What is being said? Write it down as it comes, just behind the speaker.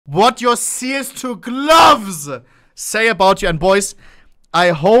what your CS2 gloves say about you. And boys, I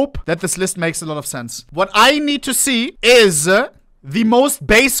hope that this list makes a lot of sense. What I need to see is the most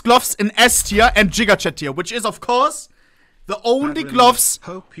base gloves in S tier and Gigachat tier, which is, of course, the only gloves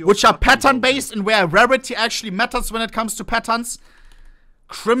which are pattern-based and where rarity actually matters when it comes to patterns.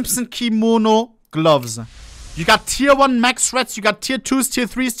 Crimson Kimono gloves. You got tier 1 max reds, you got tier 2s, tier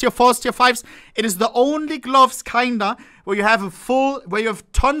 3s, tier 4s, tier 5s. It is the only gloves, kinda, where you have where you have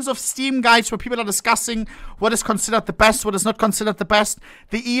tons of Steam guides where people are discussing what is considered the best, what is not considered the best.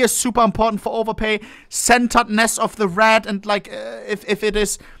 The E is super important for overpay. Centeredness of the red and like, if it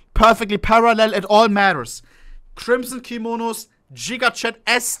is perfectly parallel, it all matters. Crimson Kimonos, Gigachat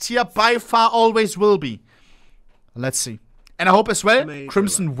S tier by far always will be. Let's see. And I hope as well,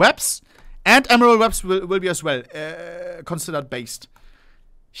 Crimson Webs and Emerald Webs will be as well considered based.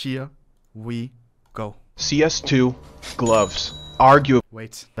 Here we go. CS2 gloves. Arguably,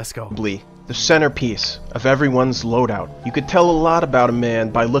 wait, let's go. The centerpiece of everyone's loadout. You could tell a lot about a man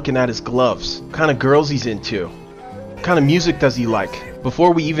by looking at his gloves. What kind of girls he's into. What kind of music does he like?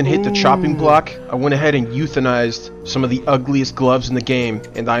 Before we even hit the chopping block, I went ahead and euthanized some of the ugliest gloves in the game,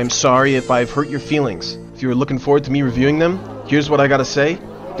 and I am sorry if I've hurt your feelings. If you were looking forward to me reviewing them, here's what I gotta say.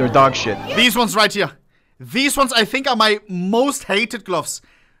 They're dog shit. These ones right here. These ones I think are my most hated gloves.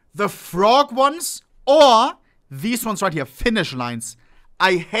 The frog ones or these ones right here. Finish lines.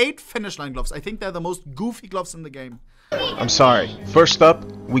 I hate finish line gloves. I think they're the most goofy gloves in the game. I'm sorry. First up,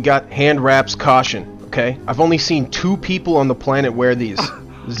 we got hand wraps caution, okay? I've only seen 2 people on the planet wear these.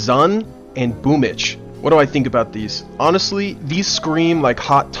 Zun and Boomich. What do I think about these? Honestly, these scream like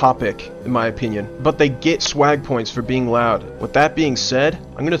Hot Topic, in my opinion. But they get swag points for being loud. With that being said,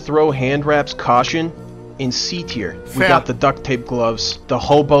 I'm gonna throw hand wraps caution in C tier. We got the duct tape gloves, the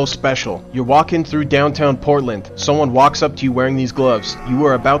hobo special. You're walking through downtown Portland. Someone walks up to you wearing these gloves. You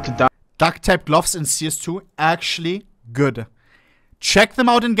are about to die. Duct tape gloves in CS2, actually good. Check them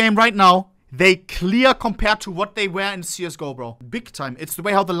out in game right now. They clear compared to what they wear in CSGO, bro. Big time. It's the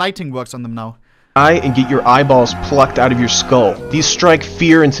way how the lighting works on them now. And get your eyeballs plucked out of your skull. These strike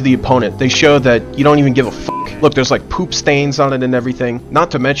fear into the opponent. They show that you don't even give a fuck. Look, there's like poop stains on it and everything.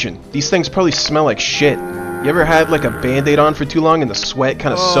 Not to mention, these things probably smell like shit. You ever had like a band-aid on for too long and the sweat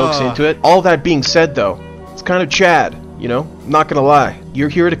kind of soaks into it? All that being said though, it's kind of Chad, you know? Not gonna lie. You're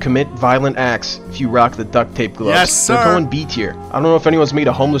here to commit violent acts if you rock the duct tape gloves. Yes, sir. They're going B tier. I don't know if anyone's made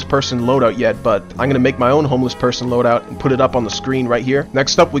a homeless person loadout yet, but I'm gonna make my own homeless person loadout and put it up on the screen right here.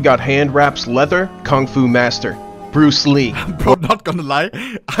 Next up, we got hand wraps leather, Kung Fu Master, Bruce Lee. Bro, not gonna lie,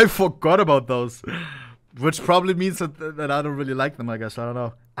 I forgot about those. Which probably means that I don't really like them, I guess. I don't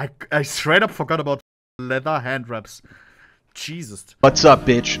know. I straight up forgot about leather hand wraps. Jesus. What's up,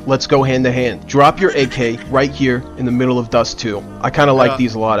 bitch? Let's go hand to hand. Drop your AK right here in the middle of Dust 2. I kind of like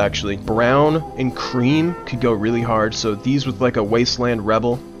these a lot, actually. Brown and cream could go really hard, so these with like a Wasteland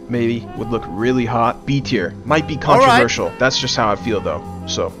Rebel maybe would look really hot. B tier. Might be controversial. Right. That's just how I feel, though.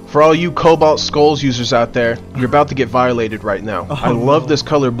 So, for all you Cobalt Skulls users out there, you're about to get violated right now. I love this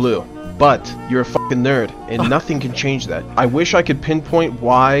color blue. But you're a fucking nerd, and nothing can change that. I wish I could pinpoint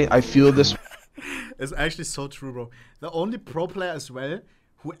why I feel this. It's actually so true, bro. The only pro player as well,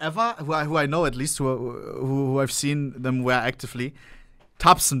 who I know at least, who I've seen them wear actively,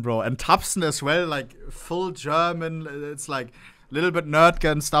 Tapsen, bro. And Tapsen as well, like full German. It's like a little bit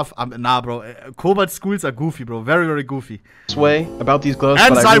nerdka and stuff. Nah, bro. Cobalt schools are goofy, bro. Very, very goofy. This way about these gloves,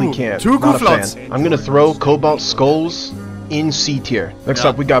 and but I really can't. 2 gooflots. I'm gonna throw Cobalt Skulls in C tier. Next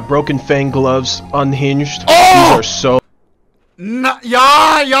up, we got Broken Fang gloves, unhinged. These are so.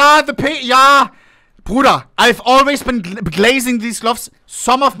 Yeah. Bruder, I've always been glazing these gloves.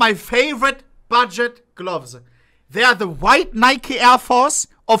 Some of my favorite budget gloves. They are the white Nike Air Force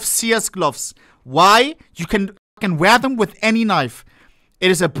of CS gloves. Why? You can wear them with any knife.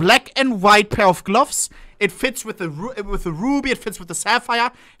 It is a black and white pair of gloves. It fits with the ruby, it fits with the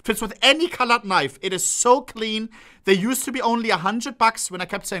sapphire, it fits with any colored knife. It is so clean. They used to be only $100 when I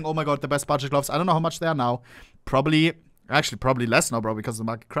kept saying, oh my god, the best budget gloves. I don't know how much they are now. Probably less now, bro, because the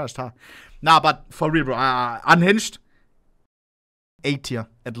market crashed, huh? Nah, but for real, bro, unhinged, A tier,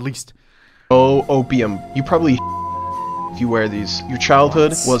 at least. Oh, opium. You probably if you wear these. Your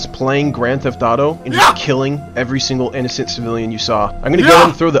childhood was playing Grand Theft Auto and just killing every single innocent civilian you saw. I'm gonna go ahead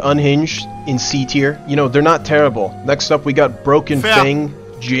and throw the unhinged in C tier. You know, they're not terrible. Next up, we got Broken Fang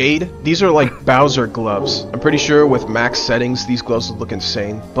Jade. These are like Bowser gloves. I'm pretty sure with max settings, these gloves would look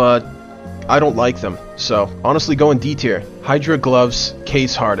insane, but I don't like them. So, honestly, go in D tier. Hydra gloves,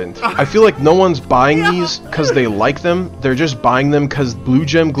 case hardened. I feel like no one's buying these because they like them. They're just buying them because Blue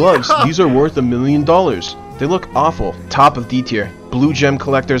Gem gloves. These are worth $1 million. They look awful. Top of D tier. blue gem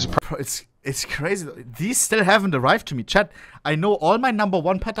collectors. Bro, it's crazy. These still haven't arrived to me. Chat, I know all my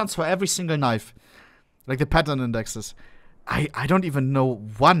 #1 patterns for every single knife. Like the pattern indexes. I don't even know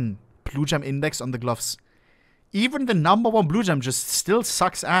one blue gem index on the gloves. Even the #1 blue gem just still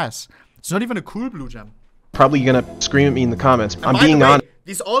sucks ass. It's not even a cool blue gem. Probably gonna scream at me in the comments. And I'm by being the way, honest.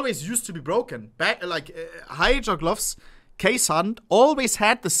 these always used to be broken. Hydra gloves, case hardened, always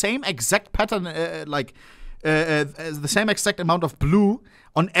had the same exact pattern, the same exact amount of blue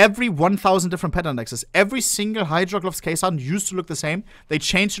on every 1,000 different pattern indexes. Every single Hydra gloves case hardened used to look the same. They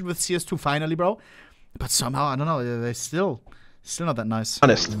changed it with CS2 finally, bro. But somehow, I don't know, they're still not that nice.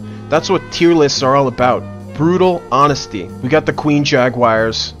 Honest. That's what tier lists are all about. Brutal honesty. We got the Queen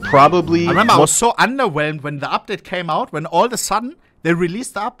Jaguars. Probably. I remember I was so underwhelmed when the update came out, when all of a sudden they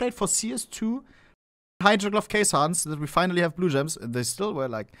released the update for CS2 Hydra glove case hardens that we finally have blue gems. And they still were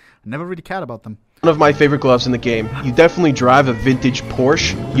like, I never really cared about them. One of my favorite gloves in the game. You definitely drive a vintage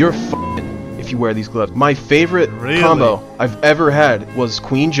Porsche. You're f***ing if you wear these gloves. My favorite combo I've ever had was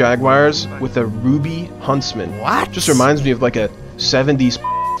Queen Jaguars with a Ruby Huntsman. What? Just reminds me of like a 70s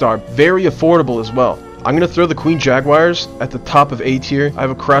star. Very affordable as well. I'm gonna throw the Queen Jaguars at the top of A tier. I have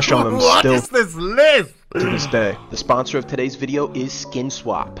a crush on them still. What is this list? To this day. The sponsor of today's video is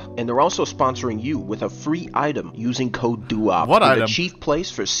SkinSwap, and they're also sponsoring you with a free item using code duwap. What item? The chief place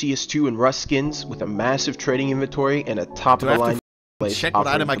for CS2 and Rust skins with a massive trading inventory and a top-of-the-line place check what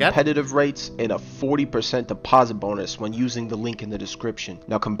offering item I get? competitive rates and a 40% deposit bonus when using the link in the description.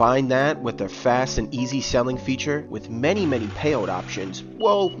 Now combine that with their fast and easy selling feature with many payout options,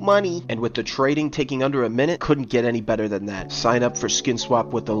 whoa, money, and with the trading taking under a minute, couldn't get any better than that. Sign up for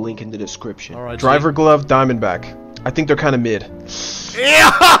SkinSwap with the link in the description. All right, Driver glove, Diamondback. I think they're kind of mid.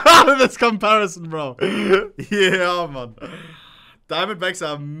 Yeah, this comparison, bro. Yeah, man. Diamondbacks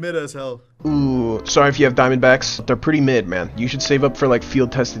are mid as hell. Ooh, sorry if you have Diamondbacks. They're pretty mid, man. You should save up for like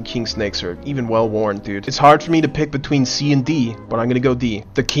field-tested King Snakes or even well-worn, dude. It's hard for me to pick between C and D, but I'm gonna go D.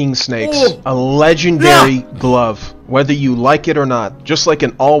 The King Snakes. Ooh. A legendary glove. Whether you like it or not. Just like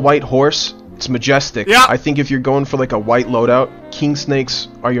an all-white horse, it's majestic. Yeah. I think if you're going for like a white loadout, King Snakes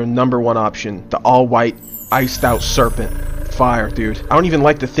are your #1 option. The all-white, iced-out serpent. Fire, dude. I don't even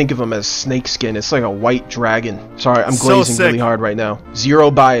like to think of them as snakeskin. It's like a white dragon. Sorry, I'm glazing really hard right now. Zero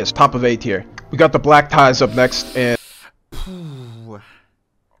bias, top of A tier. We got the black ties up next, and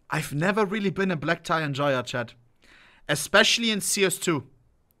I've never really been a black tie enjoyer, chat. Especially in CS2.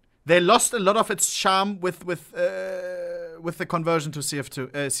 They lost a lot of its charm with the conversion to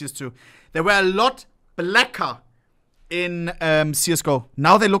CS2. They were a lot blacker in CSGO.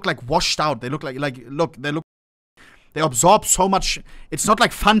 Now they look like washed out. They look they absorb so much. It's not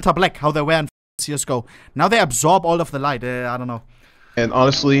like Fanta Black, how they were in CSGO. Now they absorb all of the light. I don't know. And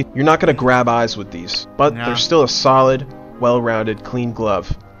honestly, you're not going to grab eyes with these. But they're still a solid, well-rounded, clean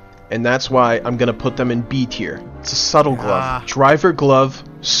glove. And that's why I'm going to put them in B tier. It's a subtle glove. Driver glove,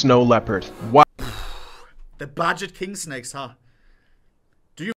 Snow Leopard. Wow. The budget King Snakes, huh?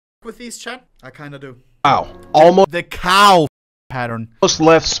 Do you with these, chat? I kind of do. Wow. Almost the cow pattern. Almost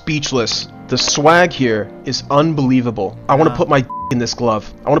left speechless. The swag here is unbelievable. I want to put my in this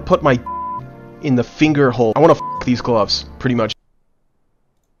glove. I want to put my in the finger hole. I want to these gloves, pretty much.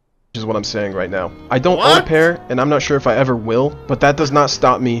 Is what I'm saying right now. I don't own a pair, and I'm not sure if I ever will, but that does not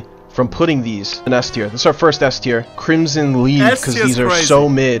stop me from putting these in S tier. This is our first S tier. Crimson League, because these are so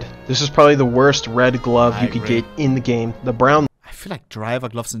mid. This is probably the worst red glove you could get in the game. The brown. I feel like driver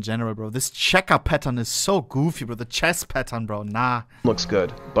gloves in general, bro. This checker pattern is so goofy, bro. The chest pattern, bro. Nah. Looks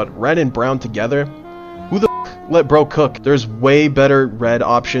good. But red and brown together? Who the f let bro cook? There's way better red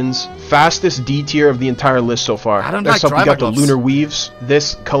options. Fastest D tier of the entire list so far. I don't Next like up, we got gloves. the Lunar Weaves.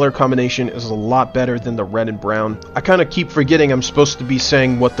 This color combination is a lot better than the red and brown. I kind of keep forgetting I'm supposed to be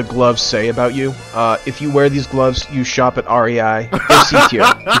saying what the gloves say about you. If you wear these gloves, you shop at REI. They're C tier.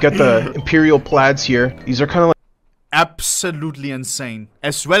 You got the Imperial Plaids here. These are kind of like absolutely insane.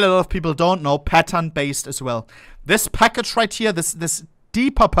 As well, a lot of people don't know, pattern based as well. This package right here, this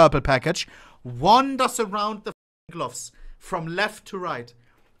deeper purple package, wanders around the gloves from left to right.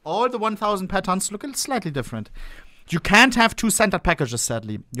 All the 1000 patterns look slightly different. You can't have two centered packages,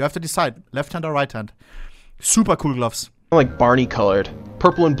 sadly. You have to decide left hand or right hand. Super cool gloves. like Barney colored.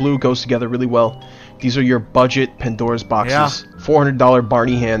 Purple and blue goes together really well. These are your budget Pandora's boxes. Yeah. $400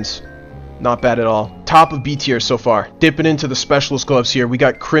 Barney hands. Not bad at all. Top of B tier so far. Dipping into the specialist gloves here. We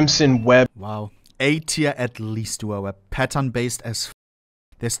got Crimson Web. Wow. A tier at least, duwap. Pattern based as f.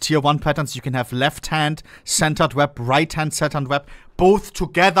 There's tier 1 patterns. You can have left hand centered web, right hand centered web. Both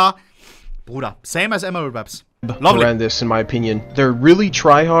together. Bruder, same as emerald webs. Lovely. Horrendous in my opinion. They're really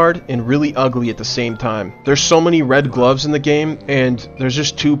try-hard and really ugly at the same time. There's so many red gloves in the game, and there's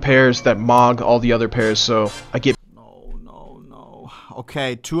just 2 pairs that mog all the other pairs, so I get... No.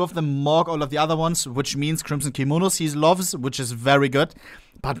 Okay, 2 of them mog all of the other ones, which means Crimson Kimonos he loves, which is very good.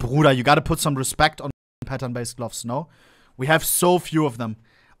 But Bruder, you gotta put some respect on pattern-based gloves, no? We have so few of them.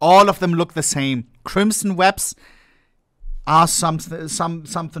 All of them look the same. Crimson webs are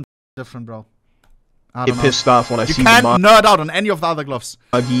something different, bro. I get pissed off when I see the You can't nerd out on any of the other gloves.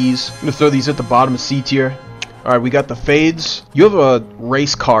 Muggies. I'm gonna throw these at the bottom of C tier. Alright, we got the fades. You have a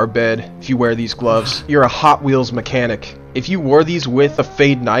race car bed if you wear these gloves. You're a Hot Wheels mechanic. If you wore these with a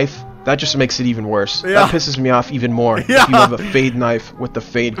fade knife, that just makes it even worse. Yeah. That pisses me off even more. Yeah. If you have a fade knife with the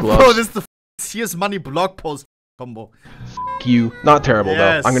fade gloves. Bro, this is the CS Money blog post combo. You. Not terrible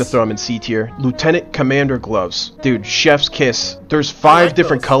though. I'm gonna throw them in C tier. Lieutenant Commander gloves. Dude, chef's kiss. There's 5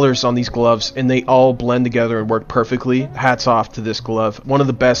 different colors on these gloves and they all blend together and work perfectly. Hats off to this glove. One of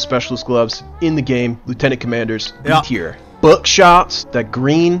the best specialist gloves in the game. Lieutenant Commanders. B tier. Bookshots. That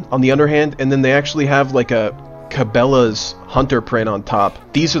green on the underhand, and then they actually have like a Cabela's hunter print on top.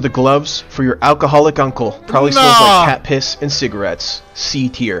 These are the gloves for your alcoholic uncle. Probably smells like cat piss and cigarettes. C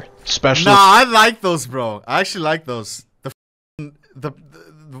tier. Specialist. Nah, I like those, bro. I actually like those. The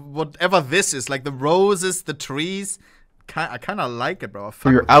whatever this is, like the roses, the trees. I kind of like it, bro.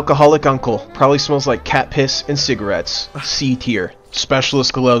 For your alcoholic uncle. Probably smells like cat piss and cigarettes. C tier.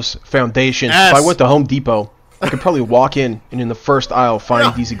 Specialist gloves. Foundation. If I went to Home Depot, I could probably walk in and in the first aisle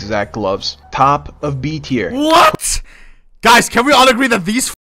find these exact gloves. Top of B tier. What? Guys, can we all agree that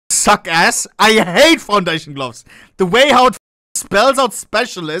these suck ass? I hate foundation gloves. The way how it spells out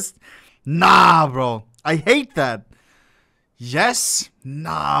specialist. Nah, bro. I hate that. Yes?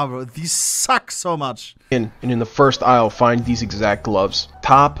 Nah, bro. These suck so much. And in the first aisle, find these exact gloves.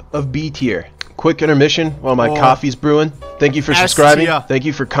 Top of B tier. Quick intermission while my coffee's brewing. Thank you for subscribing. Thank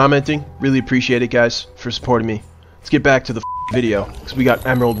you for commenting. Really appreciate it, guys, for supporting me. Let's get back to the video, because we got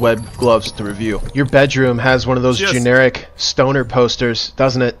emerald web gloves to review. Your bedroom has one of those generic stoner posters,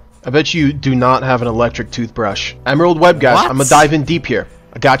 doesn't it? I bet you do not have an electric toothbrush. Emerald web, guys. I'm gonna dive in deep here.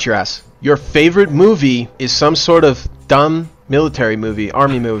 I got your ass. Your favorite movie is some sort of dumb military movie,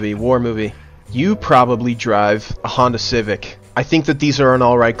 army movie, war movie. You probably drive a Honda Civic. I think that these are an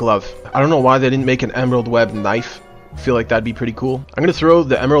alright glove. I don't know why they didn't make an emerald web knife. I feel like that'd be pretty cool. I'm gonna throw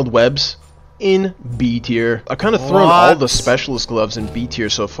the emerald webs in B tier. I've kind of thrown all the specialist gloves in B tier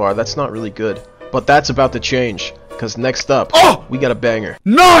so far. That's not really good. But that's about to change, because next up, we got a banger.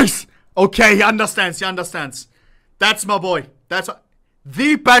 Nice! Okay, he understands. That's my boy. That's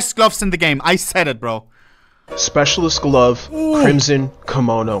the best gloves in the game. I said it, bro. Specialist glove, Crimson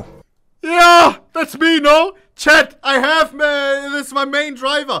Kimono. Yeah, that's me, no? Chat, I have, man. This is my main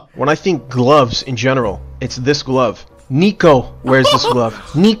driver. When I think gloves in general, it's this glove. Nico wears this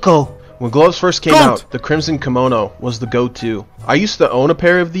glove. Nico. When gloves first came out, the Crimson Kimono was the go-to. I used to own a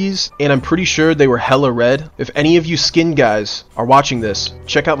pair of these, and I'm pretty sure they were hella red. If any of you skin guys are watching this,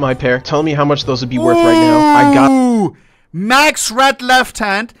 check out my pair. Tell me how much those would be worth right now. I got max red left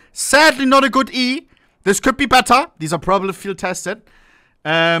hand. Sadly not a good E. This could be better. These are probably field tested.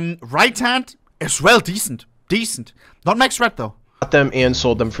 Right hand as well, decent. Not max red though. Got them and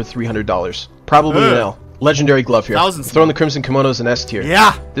sold them for $300. Probably an L. Legendary glove here. Throwing the Crimson Kimonos in S tier.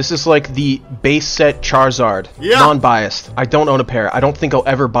 Yeah. This is like the base set Charizard. Yeah. Non-biased. I don't own a pair. I don't think I'll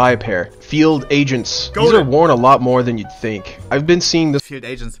ever buy a pair. Field Agents. These are worn a lot more than you'd think. I've been seeing this. Field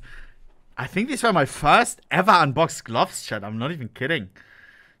Agents. I think these were my first ever unboxed gloves, chat. I'm not even kidding.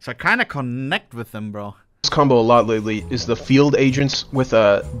 So I kind of connect with them, bro. This combo a lot lately is the Field Agents with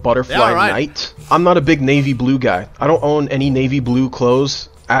a Butterfly Knight. I'm not a big navy blue guy. I don't own any navy blue clothes.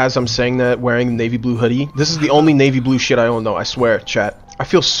 As I'm saying that, wearing the navy blue hoodie. This is the only navy blue shit I own, though, I swear, chat. I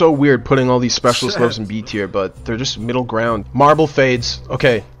feel so weird putting all these specialist gloves in B tier, but they're just middle ground. Marble fades.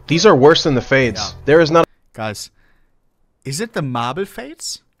 Okay, these are worse than the fades. Yeah. There is not... Guys, is it the marble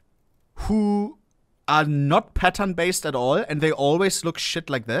fades who are not pattern-based at all, and they always look shit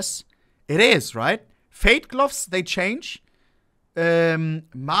like this? It is, right? Fade gloves, they change.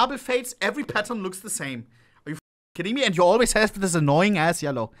 Marble fades, every pattern looks the same. Kidding me? And you always have this annoying ass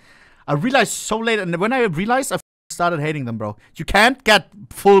yellow. I realized so late, and when I realized, I started hating them, bro. You can't get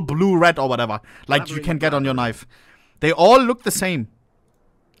full blue, red, or whatever, like you can get on your knife. They all look the same.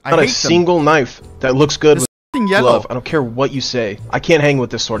 Not a single knife that looks good with glove. I don't care what you say. I can't hang with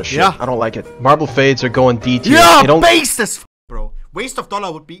this sort of shit. I don't like it. Marble fades are going D tier. Yeah, base this, bro. Waste of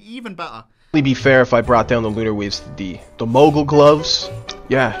dollar would be even better. It'd be fair if I brought down the lunar weaves to D. The mogul gloves,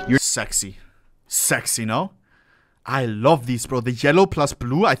 yeah, you're sexy, no? I love these, bro. The yellow plus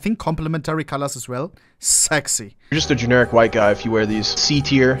blue, I think complementary colors as well. Sexy. You're just a generic white guy if you wear these. C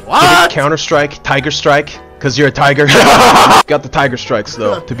tier. What? Counter-Strike, Tiger Strike, because you're a tiger. Got the Tiger Strikes,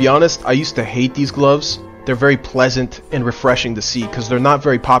 though. To be honest, I used to hate these gloves. They're very pleasant and refreshing to see, because they're not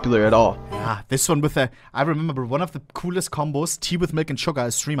very popular at all. Yeah, this one with the... I remember one of the coolest combos, tea with milk and sugar,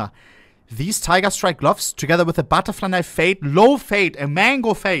 as streamer. These Tiger Strike gloves, together with a butterfly knife fade, low fade, a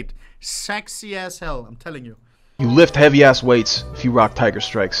mango fade. Sexy as hell, I'm telling you. You lift heavy-ass weights if you rock Tiger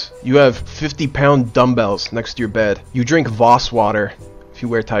Strikes. You have 50-pound dumbbells next to your bed. You drink Voss water if you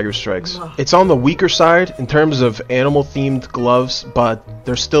wear Tiger Strikes. It's on the weaker side in terms of animal-themed gloves, but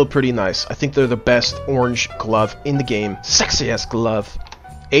they're still pretty nice. I think they're the best orange glove in the game. Sexy-ass glove.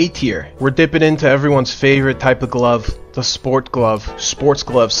 A tier. We're dipping into everyone's favorite type of glove, the sports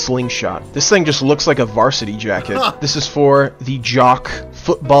glove slingshot. This thing just looks like a varsity jacket. This is for the jock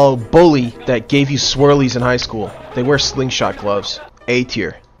football bully that gave you swirlies in high school. They wear slingshot gloves. A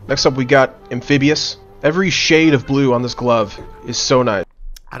tier. Next up we got amphibious. Every shade of blue on this glove is so nice.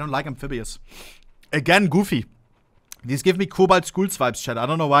 I don't like amphibious. Again, goofy. These give me Cobalt Schools vibes, chat. I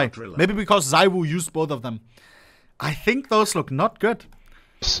don't know why. Maybe because Zaiwu used both of them. I think those look not good.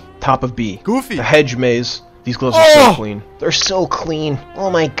 Top of B. Goofy. The hedge maze. These gloves are so clean. They're so clean. Oh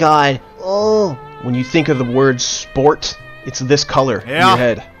my god. Oh. When you think of the word sport, it's this color in your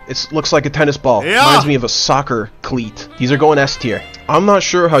head. It looks like a tennis ball. Reminds me of a soccer cleat. These are going S tier. I'm not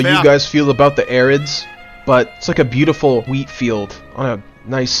sure how you guys feel about the Arids, but it's like a beautiful wheat field on a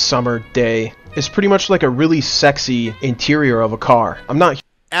nice summer day. It's pretty much like a really sexy interior of a car. I'm not...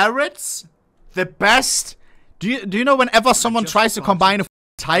 Arids? The best? Do you know whenever someone tries to combine a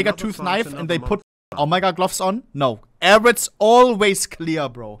tiger tooth knife and they put Omega gloves on? No. Arids always clear,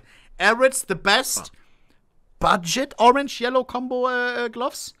 bro. Arids the best budget orange-yellow combo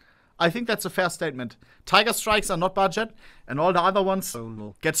gloves? I think that's a fair statement. Tiger Strikes are not budget, and all the other ones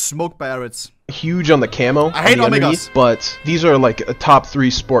get smoked by Arids. Huge on the camo. I hate Omegas, but these are like a top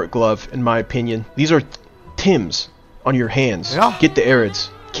 3 sport glove in my opinion. These are Tims on your hands. Yeah. Get the Arids.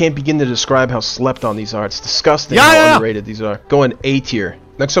 Can't begin to describe how slept on these are. It's disgusting how underrated these are. Going A tier.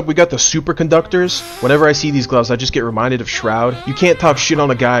 Next up, we got the superconductors. Whenever I see these gloves, I just get reminded of Shroud. You can't talk shit on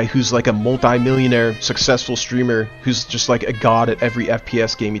a guy who's like a multi-millionaire, successful streamer who's just like a god at every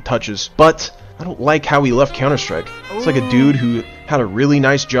FPS game he touches. But I don't like how he left Counter-Strike. It's like a dude who had a really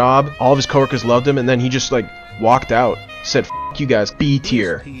nice job, all of his coworkers loved him, and then he just like walked out. Said, F you guys, B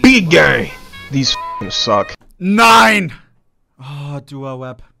tier. Big gang! These suck. 9! Oh,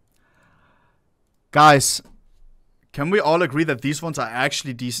 duwap. Guys, can we all agree that these ones are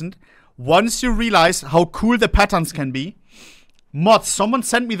actually decent? Once you realize how cool the patterns can be. Mods, someone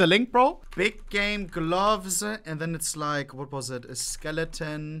sent me the link, bro. Big game gloves, and then it's like, what was it? A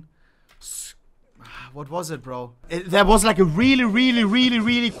skeleton. What was it, bro? There was like a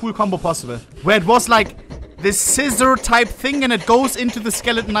really cool combo possible. Where it was like this scissor type thing and it goes into the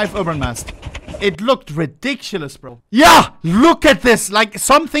skeleton knife urban mask. It looked ridiculous, bro. Yeah, look at this. Like,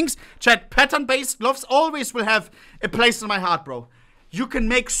 some things, chat, pattern-based gloves always will have a place in my heart, bro. You can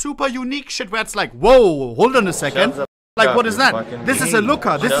make super unique shit where it's like, whoa, hold on a second. Like, what is that? This is a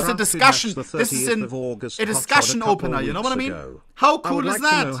looker. This is a discussion. This is a discussion opener. You know what I mean? How cool is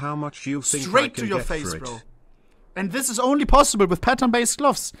that? Straight to your face, bro. And this is only possible with pattern-based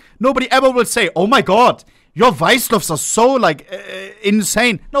gloves. Nobody ever will say, oh my god, your Vice gloves are so, like,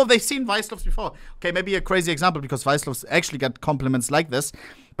 insane. No, they've seen Vice gloves before. Okay, maybe a crazy example because Vice gloves actually get compliments like this.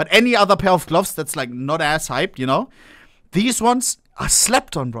 But any other pair of gloves that's, like, not as hyped, you know? These ones are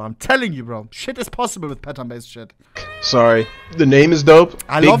slept on, bro. I'm telling you, bro. Shit is possible with pattern-based shit. Sorry. The name is dope.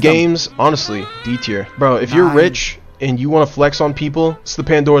 Big games, honestly, D tier. Bro, if you're rich and you want to flex on people, it's the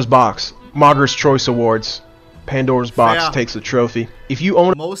Pandora's Box. Mogger's Choice Awards. Pandora's Box takes the trophy. If you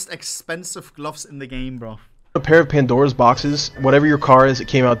own most expensive gloves in the game, bro. A pair of Pandora's boxes, whatever your car is, it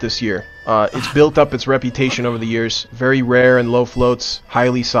came out this year. It's built up its reputation over the years. Very rare and low floats,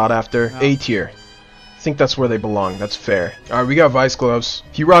 highly sought after. A tier. I think that's where they belong. That's fair. Alright, we got Vice gloves.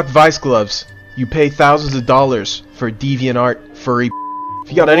 If you rock Vice gloves, you pay thousands of dollars for DeviantArt furry.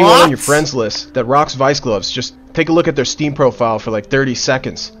 If you got anyone on your friends list that rocks Vice gloves, just take a look at their Steam profile for like 30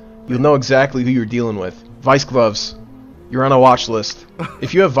 seconds. You'll know exactly who you're dealing with. Vice gloves. You're on a watch list.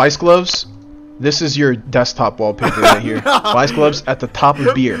 If you have Vice gloves, this is your desktop wallpaper right here. Vice gloves at the top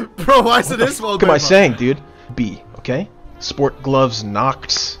of beer. Bro, why is it this wallpaper? What am I saying, dude? B, okay? Sport gloves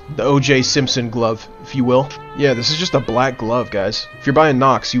Nox. The O.J. Simpson glove, if you will. Yeah, this is just a black glove, guys. If you're buying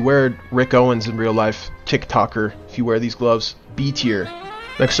Nox, you wear Rick Owens in real life. TikToker, if you wear these gloves. B tier.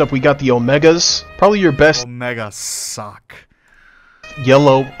 Next up, we got the Omegas. Probably your best Omegas suck.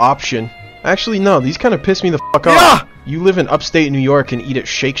 Yellow option. Actually, no. These kind of piss me the fuck off. You live in upstate New York and eat at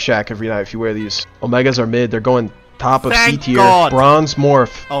Shake Shack every night if you wear these. Omegas are mid. They're going top of C tier. Bronze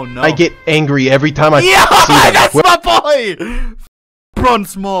morph. Oh no. I get angry every time I see them. That's my boy!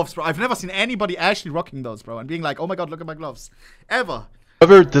 Bronze morphs, bro. I've never seen anybody actually rocking those, bro. And being like, oh my god, look at my gloves. Ever.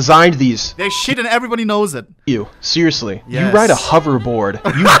 Whoever designed these. They're shit and everybody knows it. You. Seriously. Yes. You ride a hoverboard.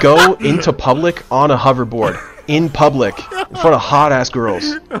 You go into public on a hoverboard. In public. In front of hot ass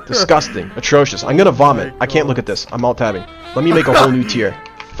girls. Disgusting. Atrocious. I'm gonna vomit. I can't look at this. I'm alt-tabbing. Let me make a whole new tier.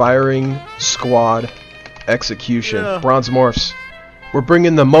 Firing, squad, execution, bronze morphs. We're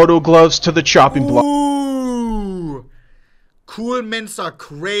bringing the moto gloves to the chopping block. Ooh. Cool mints are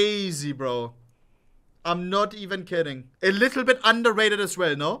crazy, bro. I'm not even kidding. A little bit underrated as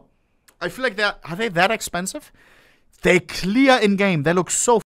well, no? I feel like are they that expensive? They clear in game. They look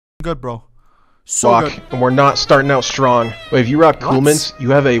so good, bro. So good. And we're not starting out strong. Wait, if you rock cool mints, you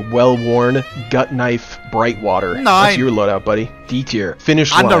have a well-worn gut knife bright water. That's your loadout, buddy. D tier.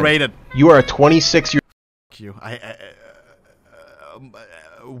 Finish line. Underrated. You are a 26-year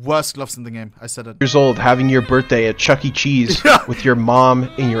worst gloves in the game. I said it. Years old, having your birthday at Chuck E. Cheese with your mom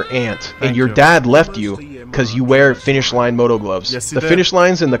and your aunt. And your dad left you because you wear finish line moto gloves. Yes, the finish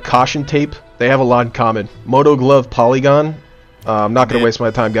lines and the caution tape, they have a lot in common. Moto glove polygon. I'm not going to waste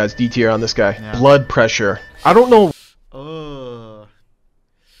my time, guys. D tier on this guy. Yeah. Blood pressure. I don't know.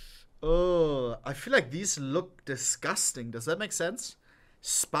 I feel like these look disgusting. Does that make sense?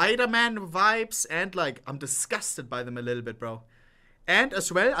 Spider-Man vibes, and like, I'm disgusted by them a little bit, bro. And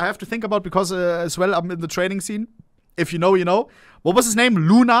as well, I have to think about, because as well, I'm in the trading scene. If you know, you know. What was his name?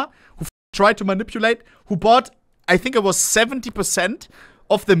 Luna, who tried to manipulate, who bought, I think it was 70%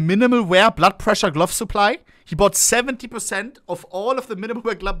 of the minimal wear blood pressure glove supply. He bought 70% of all of the minimal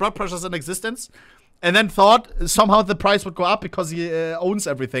wear blood pressures in existence. And then thought somehow the price would go up because he owns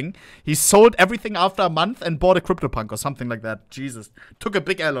everything. He sold everything after a month and bought a CryptoPunk or something like that. Jesus. Took a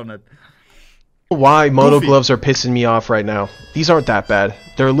big L on it. Why moto gloves are pissing me off right now. These aren't that bad.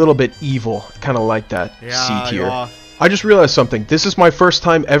 They're a little bit evil. Kind of like that. C tier. I just realized something. This is my first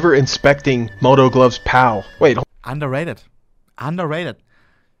time ever inspecting moto gloves POW. Wait. Underrated. Underrated.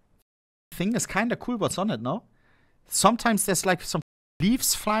 Thing is kind of cool what's on it, no? Sometimes there's like some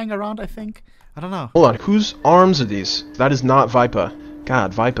leaves flying around, I think. I don't know. Hold on. Whose arms are these? That is not Vipa.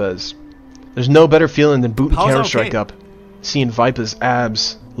 God, Vipa is... There's no better feeling than booting Counter-Strike up. Seeing Vipa's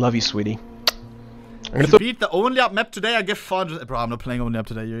abs. Love you, sweetie. If you beat the only up map today, I give 400... Bro, I'm not playing only up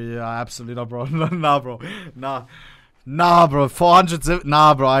today. Yeah, absolutely not, bro. Nah, bro. Nah, bro. 400...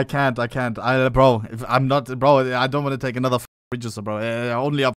 Nah, bro. I can't. Bro, if I'm not... Bro, I don't want to take another register, bro.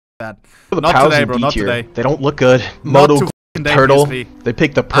 Only up that. Not today, bro. Not today. They don't look good. Moto Turtle. They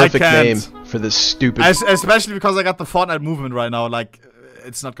picked the perfect name for this stupid... Especially because I got the Fortnite movement right now. Like,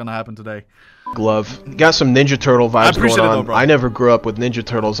 it's not gonna happen today. Glove. Got some Ninja Turtle vibes going on. I never grew up with Ninja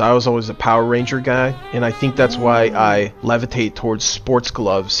Turtles. I was always a Power Ranger guy, and I think that's why I levitate towards sports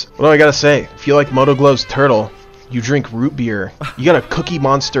gloves. What do I gotta say? If you like Moto Gloves Turtle, you drink root beer. You got a Cookie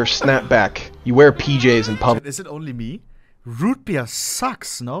Monster snapback. You wear PJs in public. Is it only me? Root beer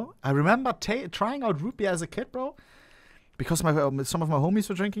sucks, no? I remember trying out root beer as a kid, bro. Because some of my homies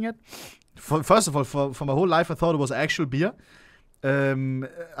were drinking it. First of all, for my whole life, I thought it was actual beer.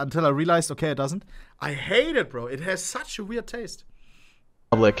 Until I realized, okay, it doesn't. I hate it, bro. It has such a weird taste.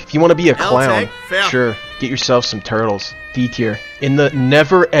 If you want to be a clown, sure, get yourself some turtles. D tier. In the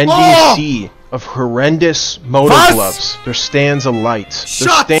never-ending sea of horrendous moto gloves, there stands a light.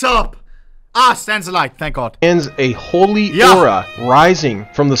 Shut up! Stands a light, thank God. Stands a holy aura rising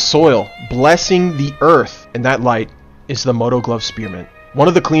from the soil, blessing the earth. And that light is the Moto Glove Spearmint. One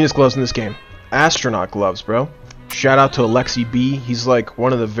of the cleanest gloves in this game. Astronaut gloves, bro. Shout out to Alexi B. He's like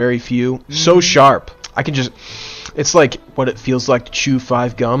one of the very few. So sharp. I can just... It's like what it feels like to chew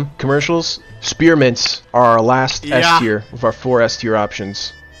 5 gum commercials. Spearmints are our last S tier of our 4 S tier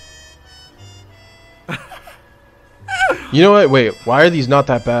options. You know what? Wait, why are these not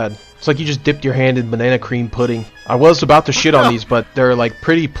that bad? It's like you just dipped your hand in banana cream pudding. I was about to shit on these, but they're like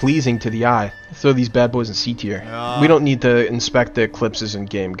pretty pleasing to the eye. Throw these bad boys in C tier. We don't need to inspect the eclipses in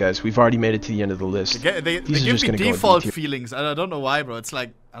game, guys. We've already made it to the end of the list. They give me default feelings. I don't know why, bro. It's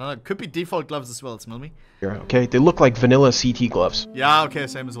like, I don't know. It could be default gloves as well. Smell me? Okay, they look like vanilla CT gloves. Yeah, okay,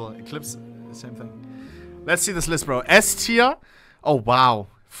 same as well. Eclipse, same thing. Let's see this list, bro. S tier. Oh, wow.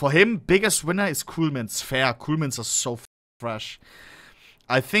 For him, biggest winner is Coolmints. Fair. Coolmints are so fresh.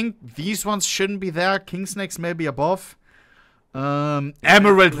 I think these ones shouldn't be there. Kingsnakes maybe above.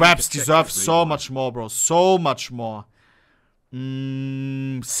 Emerald Wraps deserve so much more, bro. So much more.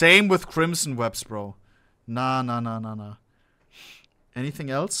 Same with Crimson Webs, bro. Nah. Anything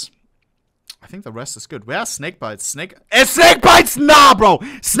else? I think the rest is good. Where are snake bites? Snake bites? Nah, bro.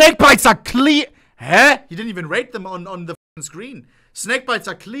 Snake bites are clean. Huh? You didn't even rate them on the screen. Snake bites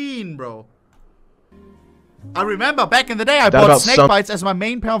are clean, bro. I remember back in the day I bought snake bites as my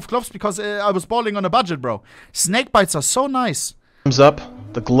main pair of gloves because I was balling on a budget, bro. Snake bites are so nice. Thumbs up.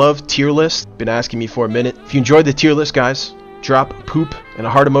 The glove tier list. Been asking me for a minute. If you enjoyed the tier list, guys, drop poop and a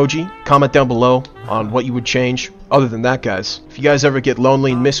heart emoji. Comment down below on what you would change. Other than that, guys, if you guys ever get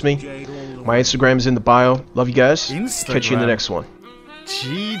lonely and miss me, my Instagram is in the bio. Love you guys. Catch you in the next one.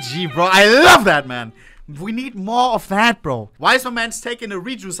 GG, bro. I love that, man. We need more of that, bro. Why is my man's taking a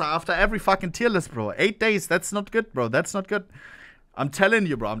rejuicer after every fucking tier list, bro? 8 days. That's not good, bro. That's not good. I'm telling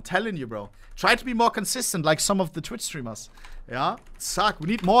you, bro. I'm telling you, bro. Try to be more consistent like some of the Twitch streamers. Yeah? Suck. We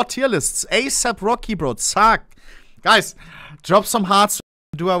need more tier lists. ASAP Rocky, bro. Suck. Guys, drop some hearts.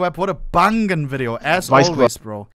 Duwap. What a bangin' video. As always, bro.